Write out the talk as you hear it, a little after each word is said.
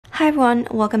Hi everyone,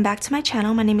 welcome back to my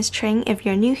channel. My name is Tring. If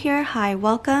you're new here, hi,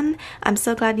 welcome. I'm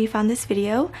so glad you found this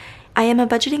video. I am a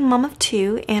budgeting mom of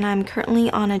two and I'm currently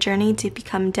on a journey to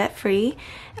become debt-free,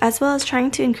 as well as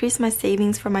trying to increase my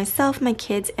savings for myself, my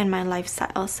kids, and my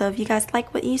lifestyle. So if you guys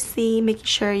like what you see, make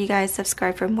sure you guys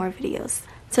subscribe for more videos.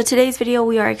 So today's video,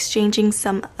 we are exchanging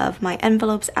some of my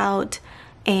envelopes out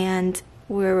and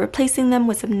we're replacing them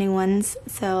with some new ones.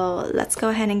 So let's go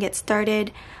ahead and get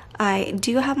started. I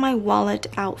do have my wallet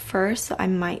out first, so I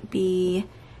might be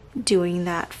doing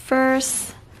that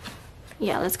first.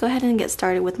 Yeah, let's go ahead and get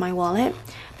started with my wallet.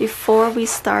 Before we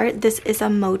start, this is a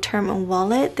Moterm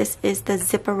wallet. This is the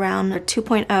Zip Around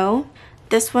 2.0.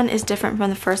 This one is different from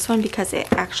the first one because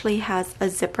it actually has a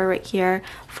zipper right here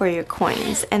for your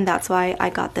coins, and that's why I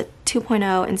got the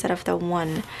 2.0 instead of the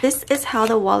 1. This is how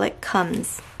the wallet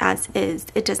comes as is.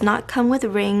 It does not come with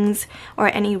rings or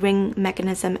any ring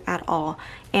mechanism at all.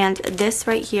 And this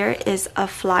right here is a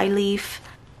flyleaf.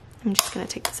 I'm just gonna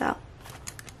take this out.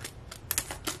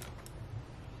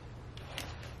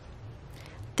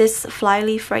 This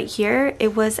flyleaf right here,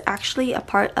 it was actually a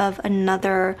part of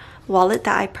another wallet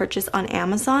that I purchased on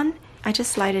Amazon. I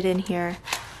just slide it in here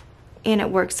and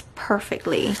it works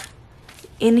perfectly.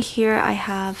 In here I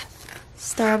have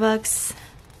Starbucks,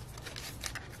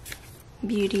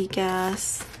 Beauty,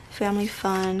 Gas, Family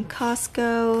Fun,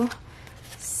 Costco,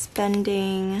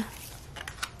 spending,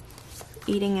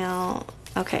 eating out.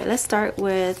 Okay, let's start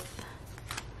with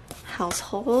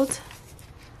household.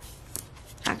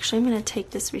 Actually, I'm going to take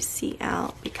this receipt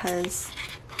out because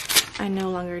I no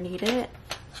longer need it.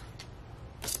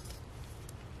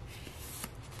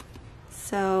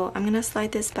 So I'm going to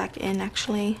slide this back in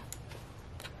actually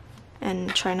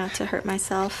and try not to hurt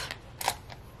myself.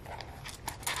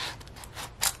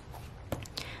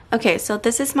 Okay, so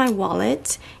this is my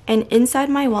wallet, and inside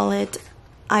my wallet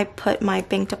I put my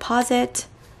bank deposit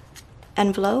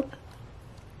envelope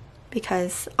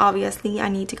because obviously I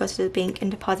need to go to the bank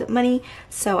and deposit money,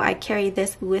 so I carry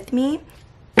this with me.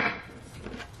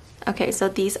 Okay, so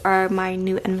these are my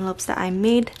new envelopes that I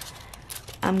made.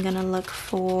 I'm gonna look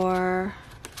for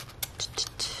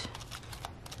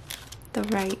the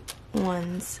right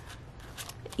ones.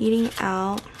 Eating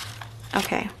out.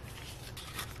 Okay.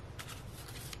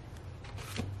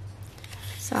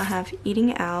 So I have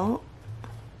eating out.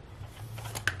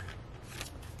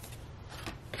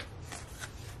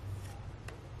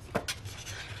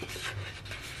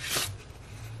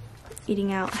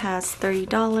 Eating out has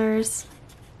 $30.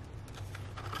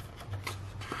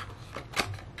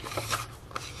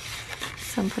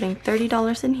 So I'm putting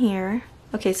 $30 in here.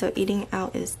 Okay, so eating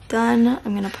out is done.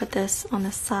 I'm gonna put this on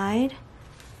the side.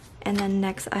 And then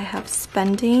next I have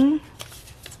spending.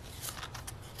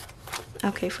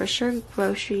 Okay, for sure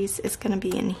groceries is gonna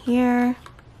be in here.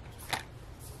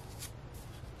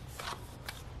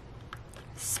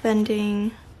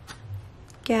 Spending,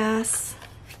 gas,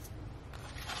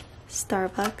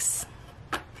 Starbucks.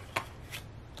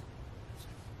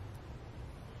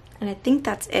 And I think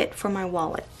that's it for my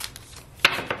wallet.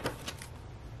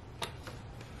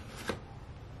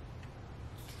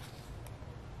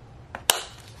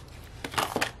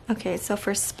 Okay, so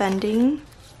for spending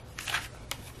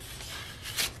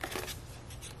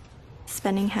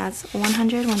has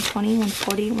 100, 120,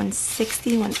 140,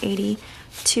 160, 180,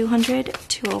 200,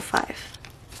 205.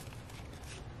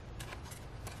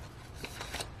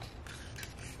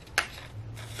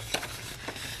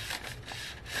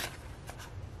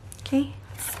 Okay,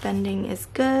 spending is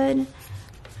good.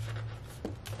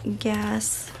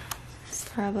 Gas,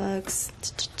 Starbucks.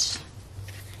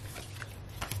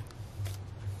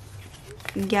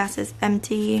 Gas is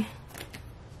empty.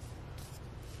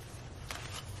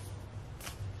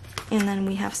 And then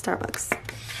we have Starbucks.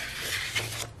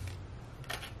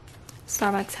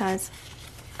 Starbucks has,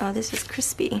 oh, this is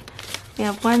crispy. We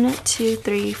have 1, 2,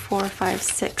 3, 4, 5,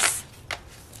 6.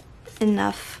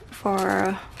 Enough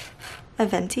for a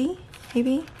venti,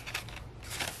 maybe.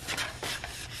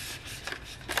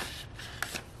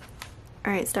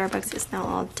 Alright, Starbucks is now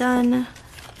all done.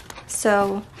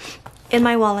 So in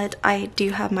my wallet I do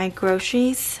have my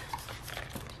groceries,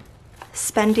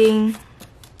 spending,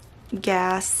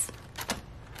 gas,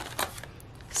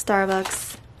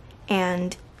 Starbucks,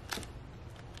 and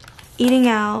eating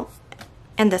out,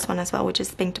 and this one as well, which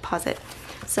is bank deposit.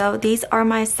 So these are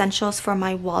my essentials for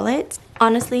my wallet.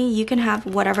 Honestly, you can have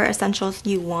whatever essentials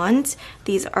you want.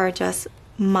 These are just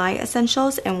my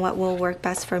essentials and what will work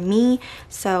best for me.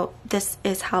 So this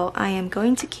is how I am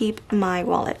going to keep my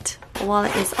wallet. The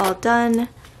wallet is all done.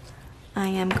 I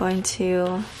am going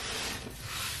to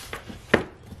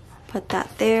put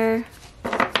that there.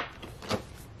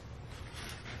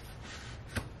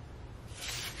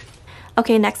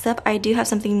 Okay, next up, I do have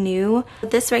something new.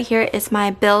 This right here is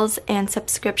my bills and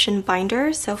subscription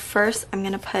binder. So first, I'm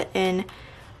gonna put in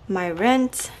my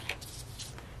rent.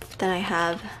 Then I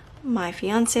have my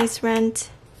fiance's rent.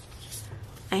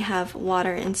 I have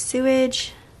water and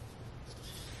sewage.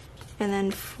 And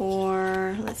then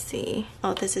for, let's see,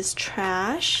 oh, this is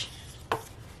trash.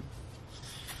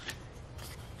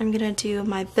 I'm gonna do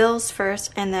my bills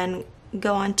first and then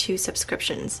go on to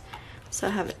subscriptions. So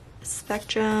I have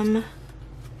Spectrum,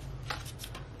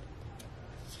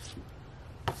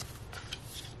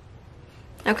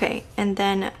 okay, and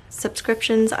then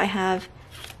subscriptions, I have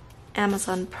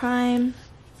Amazon Prime,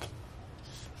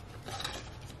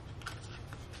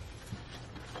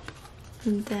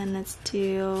 and then let's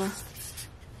do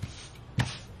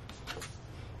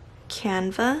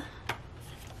Canva,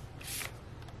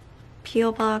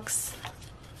 P.O. Box,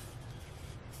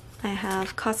 I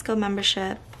have Costco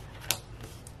membership,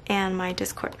 and my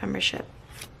Discord membership.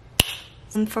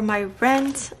 And for my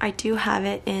rent, I do have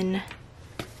it in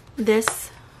this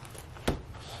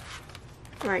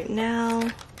right now.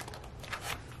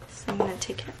 So I'm gonna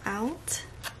take it out.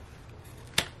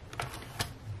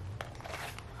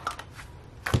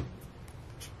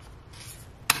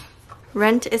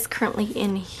 Rent is currently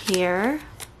in here.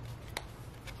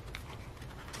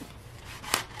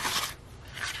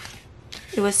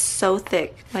 It was so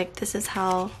thick. Like, this is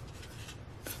how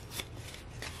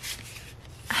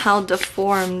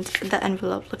deformed the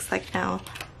envelope looks like now.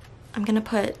 I'm gonna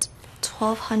put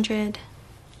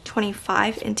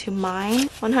 1,225 into mine.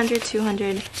 100,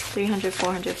 200, 300,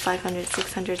 400, 500,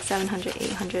 600, 700,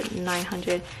 800,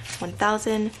 900,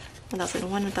 1,000,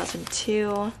 1,001,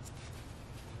 1,002,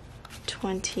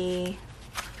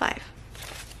 25.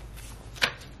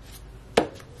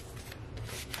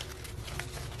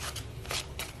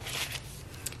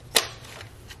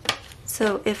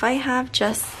 So if I have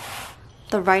just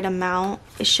the right amount,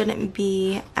 it shouldn't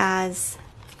be as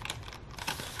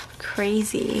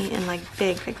crazy and like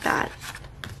big like that.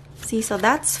 See, so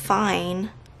that's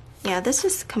fine. Yeah, this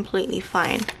is completely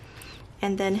fine.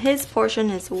 And then his portion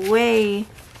is way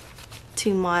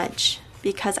too much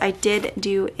because I did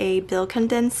do a bill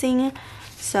condensing,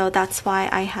 so that's why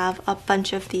I have a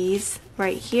bunch of these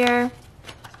right here.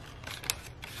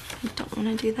 I don't want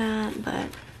to do that, but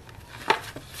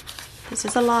this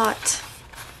is a lot.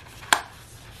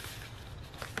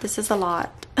 This is a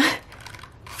lot.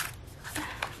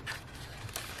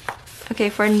 Okay,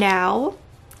 for now,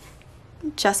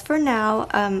 just for now,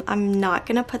 I'm not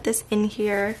gonna put this in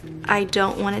here. I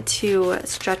don't want it to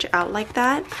stretch out like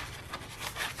that.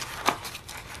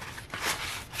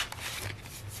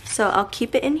 So I'll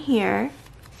keep it in here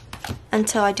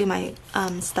until I do my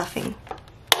stuffing.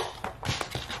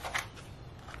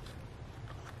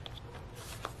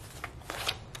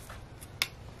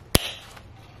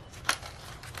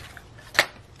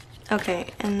 Okay,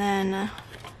 and then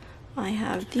I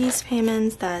have these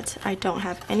payments that I don't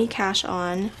have any cash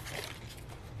on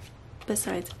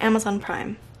besides Amazon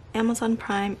Prime. Amazon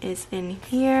Prime is in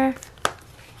here.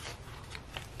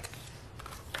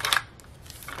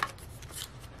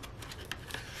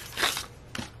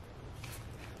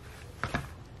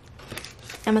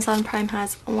 Amazon Prime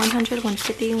has 100,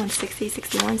 150, 160,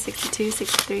 61, 62,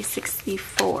 63,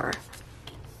 64.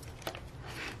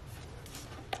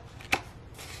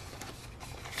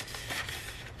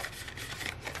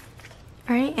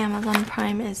 Alright, Amazon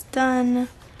Prime is done.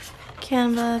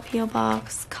 Canva, P.O.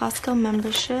 Box, Costco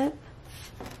membership.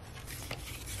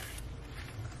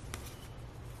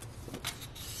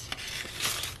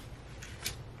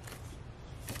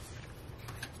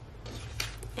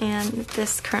 And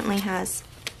this currently has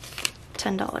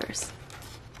 $10.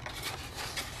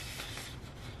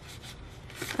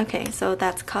 Okay, so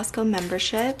that's Costco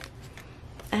membership.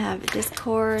 I have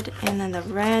Discord and then the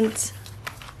rent.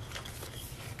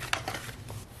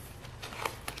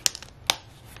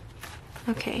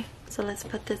 Okay, so let's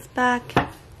put this back.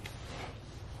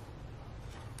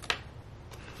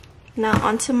 Now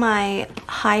onto my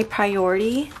high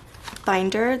priority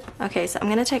binder. Okay, so I'm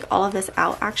gonna take all of this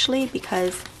out actually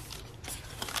because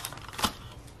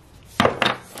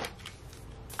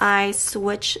I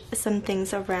switch some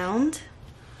things around.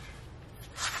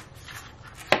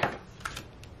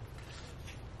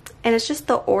 And it's just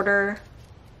the order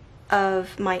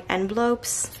of my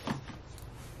envelopes.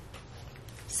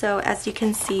 So as you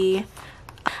can see,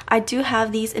 I do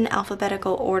have these in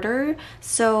alphabetical order,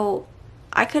 so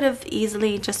I could have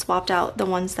easily just swapped out the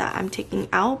ones that I'm taking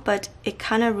out, but it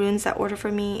kind of ruins that order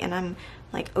for me and I'm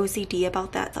like OCD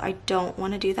about that, so I don't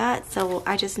want to do that. So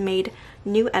I just made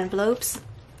new envelopes.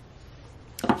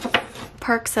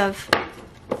 Perks of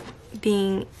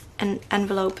being an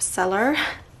envelope seller.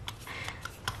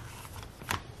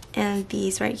 And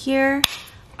these right here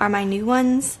are my new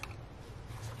ones.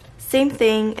 Same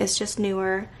thing, it's just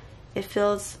newer. It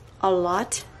feels a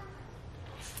lot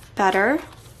better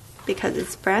because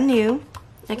it's brand new.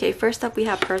 Okay, first up we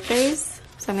have birthdays.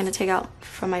 So I'm gonna take out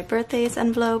from my birthdays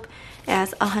envelope. It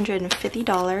has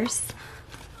 $150.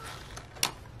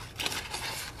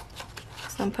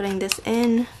 So I'm putting this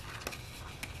in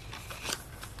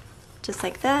just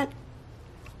like that.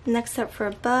 Next up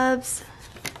for Bubs,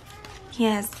 he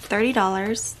has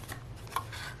 $30.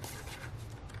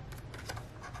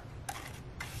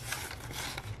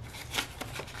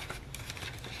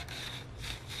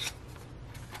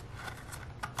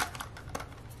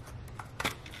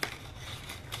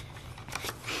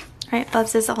 Alright,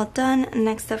 Bubs is all done.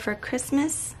 Next up for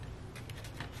Christmas.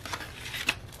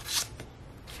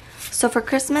 So for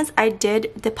Christmas, I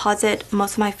did deposit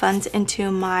most of my funds into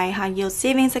my high yield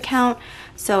savings account.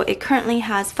 So it currently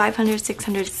has 500,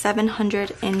 600,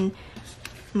 700 in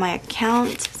my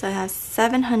account. So it has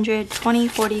 700, 20,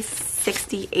 40,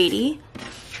 60, 80.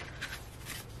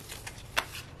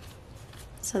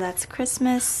 So that's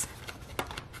Christmas.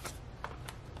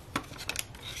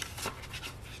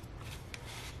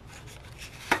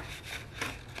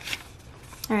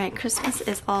 Alright, Christmas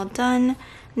is all done.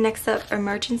 Next up,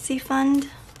 emergency fund.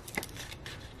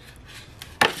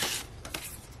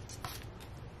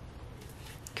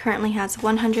 Currently has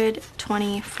 100,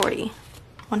 20, 40.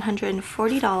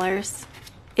 $140.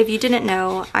 If you didn't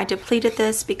know, I depleted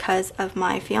this because of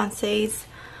my fiance's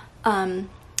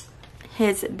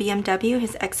his BMW,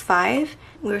 his X5.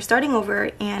 We were starting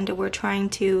over and we're trying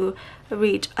to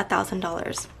reach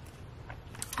 $1,000.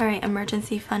 Alright,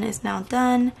 emergency fund is now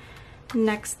done.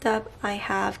 Next up, I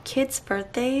have kids'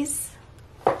 birthdays.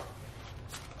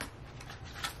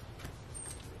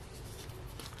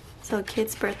 So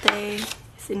kids' birthday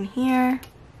is in here.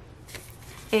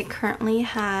 It currently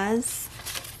has,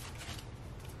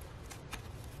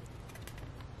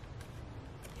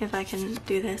 if I can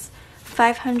do this,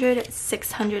 500,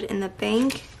 600 in the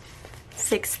bank,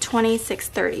 620,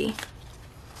 630.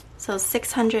 So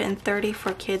 630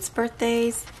 for kids'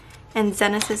 birthdays. And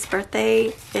Zennis's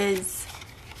birthday is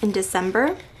in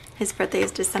December. His birthday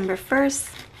is December 1st.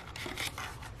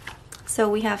 So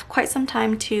we have quite some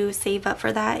time to save up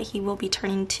for that. He will be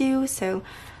turning 2, so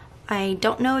I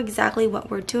don't know exactly what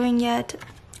we're doing yet.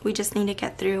 We just need to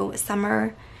get through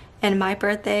summer and my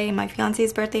birthday, my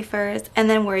fiance's birthday first, and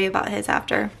then worry about his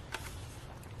after.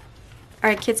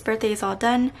 Alright, kids' birthday is all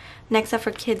done. Next up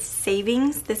for kids'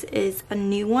 savings, this is a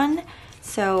new one.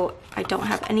 So I don't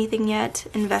have anything yet.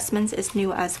 Investments is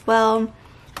new as well.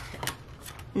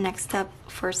 Next up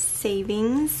for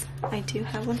savings, I do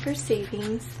have one for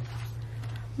savings,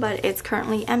 but it's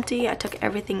currently empty. I took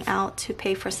everything out to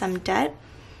pay for some debt,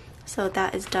 so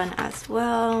that is done as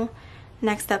well.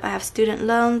 Next up, I have student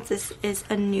loans. This is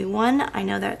a new one. I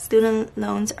know that student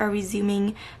loans are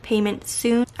resuming payment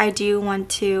soon. I do want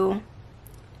to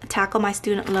tackle my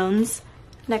student loans.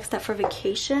 Next up for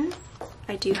vacation,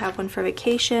 I do have one for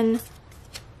vacation.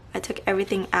 I took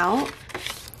everything out.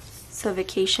 So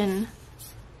vacation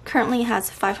currently has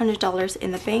 $500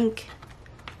 in the bank.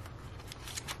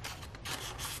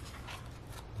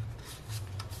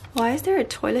 Why is there a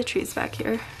toiletries back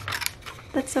here?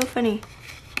 That's so funny.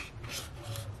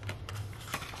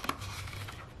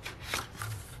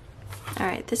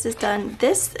 Alright, this is done.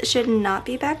 This should not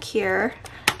be back here.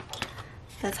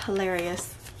 That's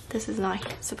hilarious. This is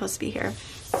not supposed to be here.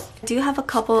 I do have a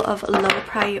couple of low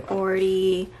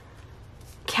priority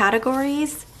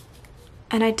categories,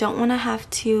 and I don't want to have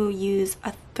to use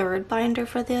a third binder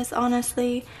for this,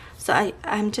 honestly. So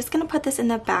I'm just going to put this in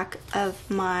the back of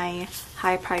my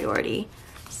high priority.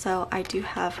 So I do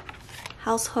have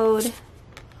household,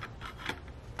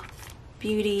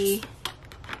 beauty,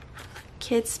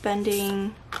 kids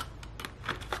spending,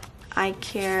 eye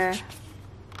care,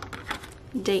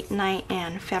 date night,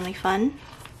 and family fun.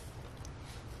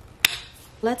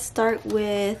 Let's start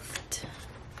with,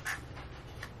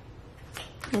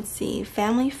 let's see,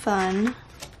 family fun.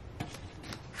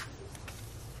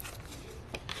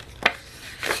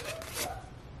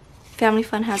 Family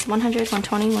fun has 100,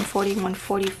 120, 140,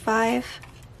 145.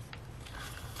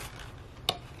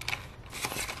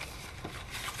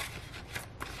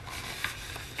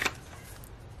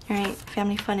 Alright,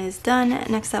 family fun is done.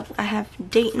 Next up, I have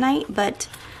date night, but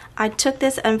I took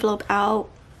this envelope out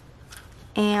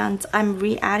and I'm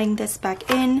re-adding this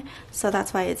back in, so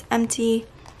that's why it's empty.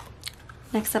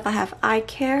 Next up, I have eye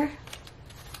care.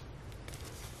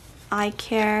 Eye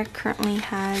care currently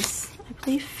has, I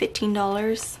believe,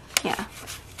 $15. Yeah,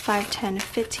 5, 10,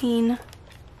 15.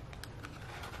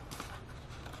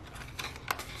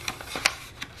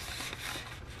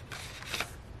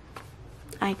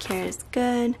 eye care is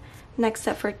good. Next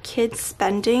up for kids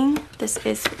spending, this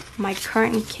is my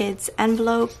current kids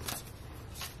envelope.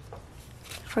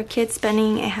 For kids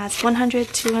spending, it has 100,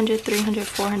 200, 300,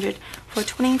 400,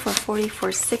 420, 440,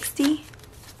 460.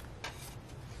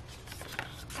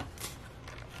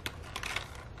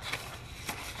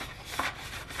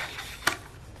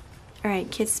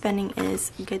 Alright, kids spending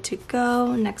is good to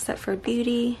go. Next up for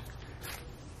beauty.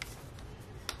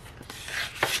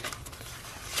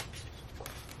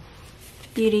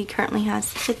 Beauty currently has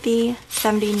 50,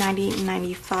 70, 90,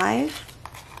 95.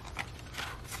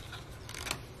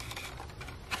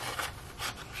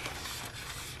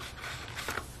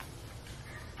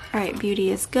 Alright,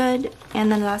 beauty is good.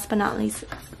 And then last but not least,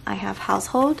 I have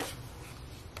household.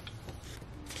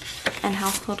 And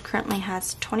household currently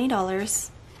has $20.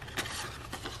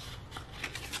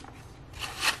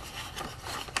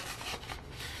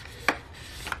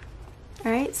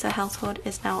 Alright, so household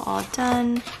is now all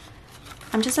done.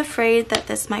 I'm just afraid that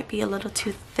this might be a little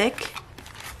too thick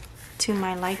to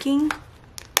my liking.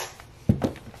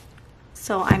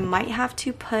 So I might have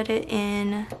to put it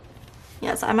in,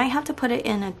 yes, I might have to put it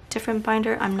in a different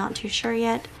binder. I'm not too sure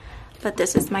yet, but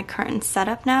this is my current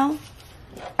setup now.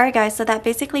 Alright guys, so that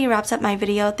basically wraps up my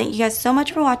video. Thank you guys so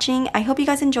much for watching. I hope you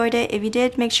guys enjoyed it. If you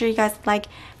did, make sure you guys like,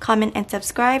 comment, and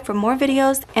subscribe for more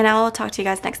videos, and I will talk to you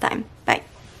guys next time. Bye.